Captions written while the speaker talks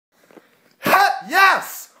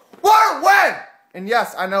Yes! What a win! And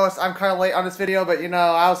yes, I know I'm kind of late on this video, but you know,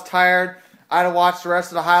 I was tired. I had to watch the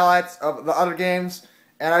rest of the highlights of the other games,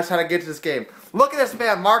 and I just had to get to this game. Look at this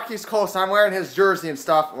man, Marquise Colston. I'm wearing his jersey and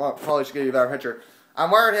stuff. Well, probably should give you a better picture.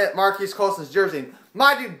 I'm wearing Marquise Colston's jersey.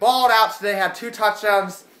 My dude balled out today, had 2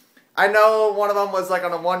 touchdowns. I know one of them was like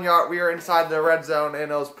on a 1 yard. We were inside the red zone,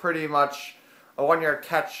 and it was pretty much a 1 yard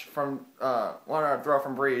catch from 1 yard throw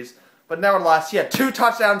from Breeze. But nevertheless, he had 2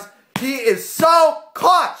 touchdowns. He is so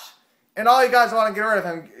clutch. And all you guys want to get rid of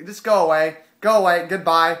him, just go away. Go away.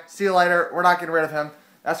 Goodbye. See you later. We're not getting rid of him.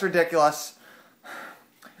 That's ridiculous.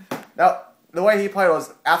 Now, the way he played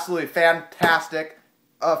was absolutely fantastic.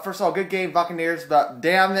 First of all, good game, Buccaneers, but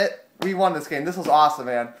damn it, we won this game. This was awesome,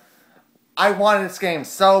 man. I wanted this game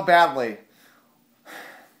so badly.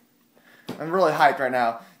 I'm really hyped right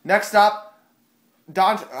now. Next up,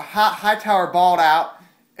 Hightower balled out,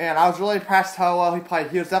 and I was really impressed how well he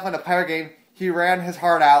played. He was definitely the player game. He ran his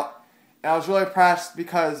heart out, and I was really impressed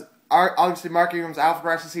because obviously Mark Ingram's out for the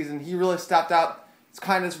rest of the season. He really stepped up. It's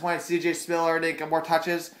kind of disappointing C.J. Spiller didn't get more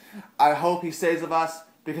touches. I hope he stays with us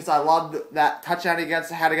because I loved that touchdown he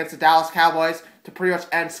had against the Dallas Cowboys to pretty much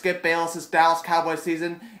end Skip Bayless's Dallas Cowboys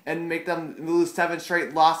season and make them lose 7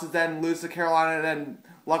 straight losses, then lose to Carolina, and then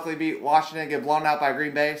luckily beat Washington and get blown out by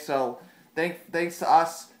Green Bay. So thanks to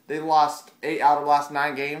us, they lost 8 out of the last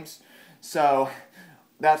 9 games. So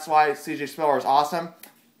that's why C.J. Spiller is awesome.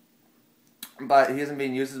 But he isn't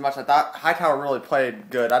being used as much. I thought Hightower really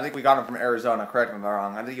played good. I think we got him from Arizona. Correct me if I'm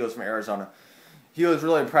wrong. I think he was from Arizona. He was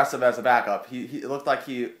really impressive as a backup. It looked like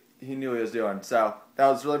he knew what he was doing. So that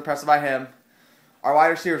was really impressive by him. Our wide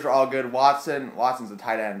receivers were all good. Watson's a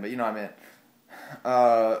tight end, but you know what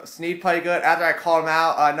I mean. Snead played good. After I called him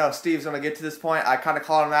out, I know Steve's going to get to this point. I kind of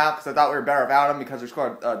called him out because I thought we were better without him because we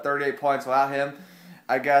scored 38 points without him.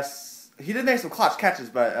 I guess he did make some clutch catches,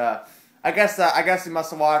 but I guess he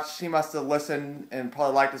must have watched, he must have listened and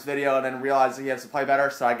probably liked this video and then realized that he has to play better,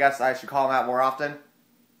 so I guess I should call him out more often.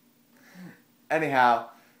 Anyhow,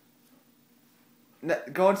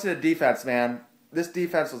 going to the defense, man. This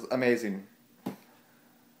defense was amazing.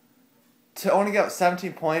 To only get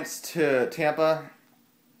 17 points to Tampa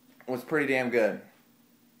was pretty damn good.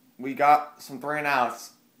 We got some 3 and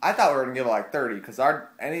outs. I thought we were going to give it like 30 because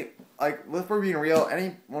if we're being real,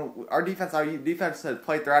 our defense has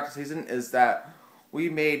played throughout the season is that we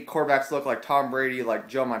made quarterbacks look like Tom Brady, like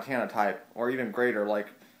Joe Montana type, or even greater. Like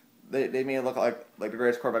they made it look like the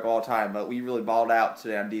greatest quarterback of all time, but we really balled out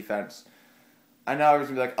today on defense. I know everyone's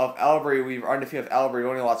gonna be like, "Oh, Elbury, we've undefeated of Elbury. We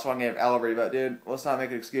only lost 1 game of Elbury," but dude, let's not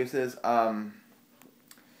make excuses. It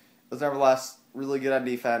was nevertheless really good on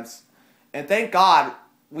defense, and thank God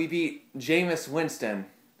we beat Jameis Winston,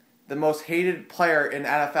 the most hated player in the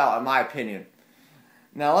NFL, in my opinion.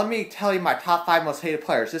 Now, let me tell you my top 5 most hated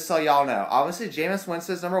players, just so y'all know. Obviously, Jameis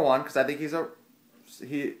Winston is number 1, because I think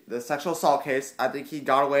the sexual assault case, I think he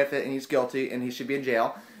got away with it, and he's guilty, and he should be in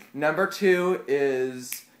jail. Number 2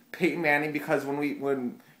 is Peyton Manning, because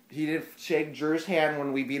when he didn't shake Drew's hand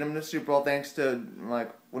when we beat him in the Super Bowl, thanks to,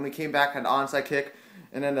 when we came back, had an onside kick,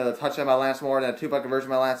 and then a touchdown by Lance Moore, then a 2-point conversion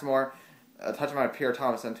by Lance Moore, a touchdown by Pierre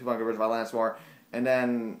Thomas, and a 2-point conversion by Lance Moore, and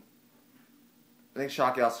then I think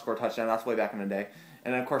Shockey also scored a touchdown. That's way back in the day.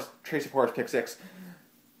 And then, of course, Tracy Porter's pick 6.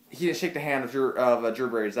 He didn't shake the hand of Drew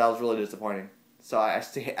Brees. That was really disappointing. So I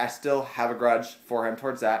still have a grudge for him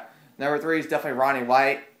towards that. Number 3 is definitely Ronnie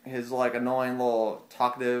White. His annoying little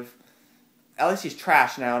talkative. At least he's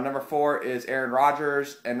trash now. Number 4 is Aaron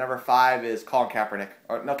Rodgers, and number 5 is Colin Kaepernick.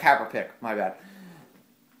 Kaepernick. My bad.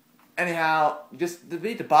 Anyhow, just to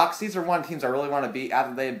beat the Bucs, these are one of the teams I really want to beat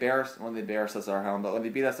after they embarrassed us at our home, but when they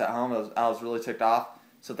beat us at home, I was really ticked off.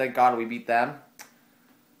 So thank God we beat them.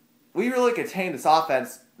 We really contained this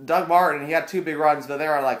offense. Doug Martin, he had 2 big runs, but they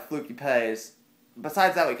were like fluky plays.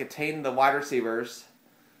 Besides that, we contained the wide receivers.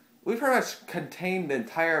 We pretty much contained the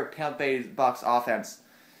entire Tampa Bay Bucs offense.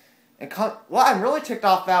 And what I'm really ticked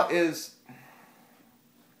off about is,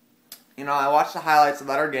 I watched the highlights of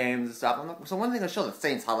other games and stuff. So one thing, I show the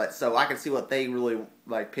Saints highlights so I can see what they really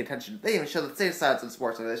pay attention to. They even show the Saints highlights in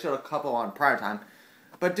sports. They showed a couple on primetime.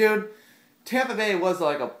 But dude, Tampa Bay was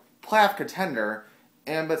a playoff contender,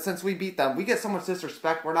 but since we beat them, we get so much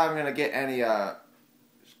disrespect. We're not even gonna get any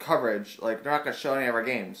coverage. They're not gonna show any of our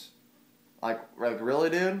games.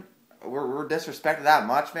 Really, dude? We're disrespected that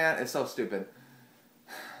much, man? It's so stupid.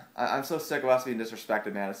 I'm so sick of us being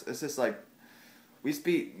disrespected, man. It's just we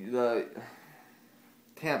beat the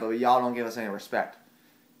Tampa, but y'all don't give us any respect.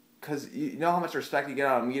 Because you know how much respect you get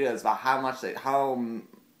out of media is about how much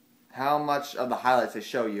of the highlights they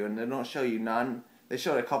show you, and they don't show you none. They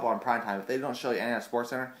showed a couple on primetime. If they don't show you any on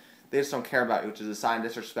SportsCenter, they just don't care about you, which is a sign of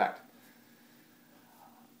disrespect.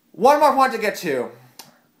 One more point to get to.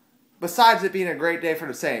 Besides it being a great day for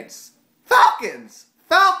the Saints. Falcons!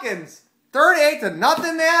 38-0,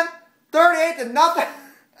 man! 38-0!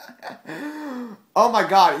 Oh my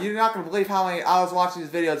god, you're not going to believe how many... I was watching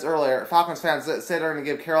these videos earlier. Falcons fans that say they're going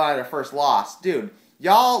to give Carolina their first loss. Dude,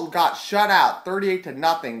 y'all got shut out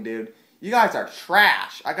 38-0, dude. You guys are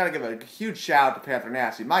trash. I got to give a huge shout out to Panther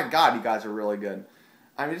Nasty. My god, you guys are really good.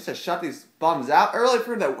 I mean, just to shut these bums out. It really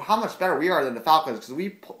proved that how much better we are than the Falcons, because we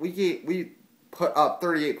put up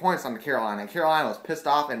 38 points on Carolina, and Carolina was pissed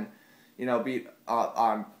off and, beat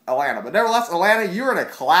on Atlanta. But nevertheless, Atlanta, you're in a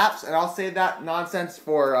collapse, and I'll save that nonsense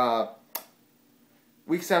for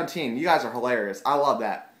Week 17. You guys are hilarious. I love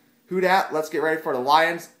that. Who dat? Let's get ready for the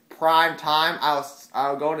Lions prime time.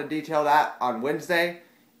 I'll go into detail that on Wednesday.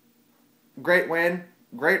 Great win.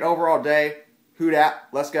 Great overall day. Who dat?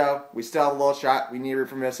 Let's go. We still have a little shot. We need to root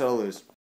for Minnesota to lose.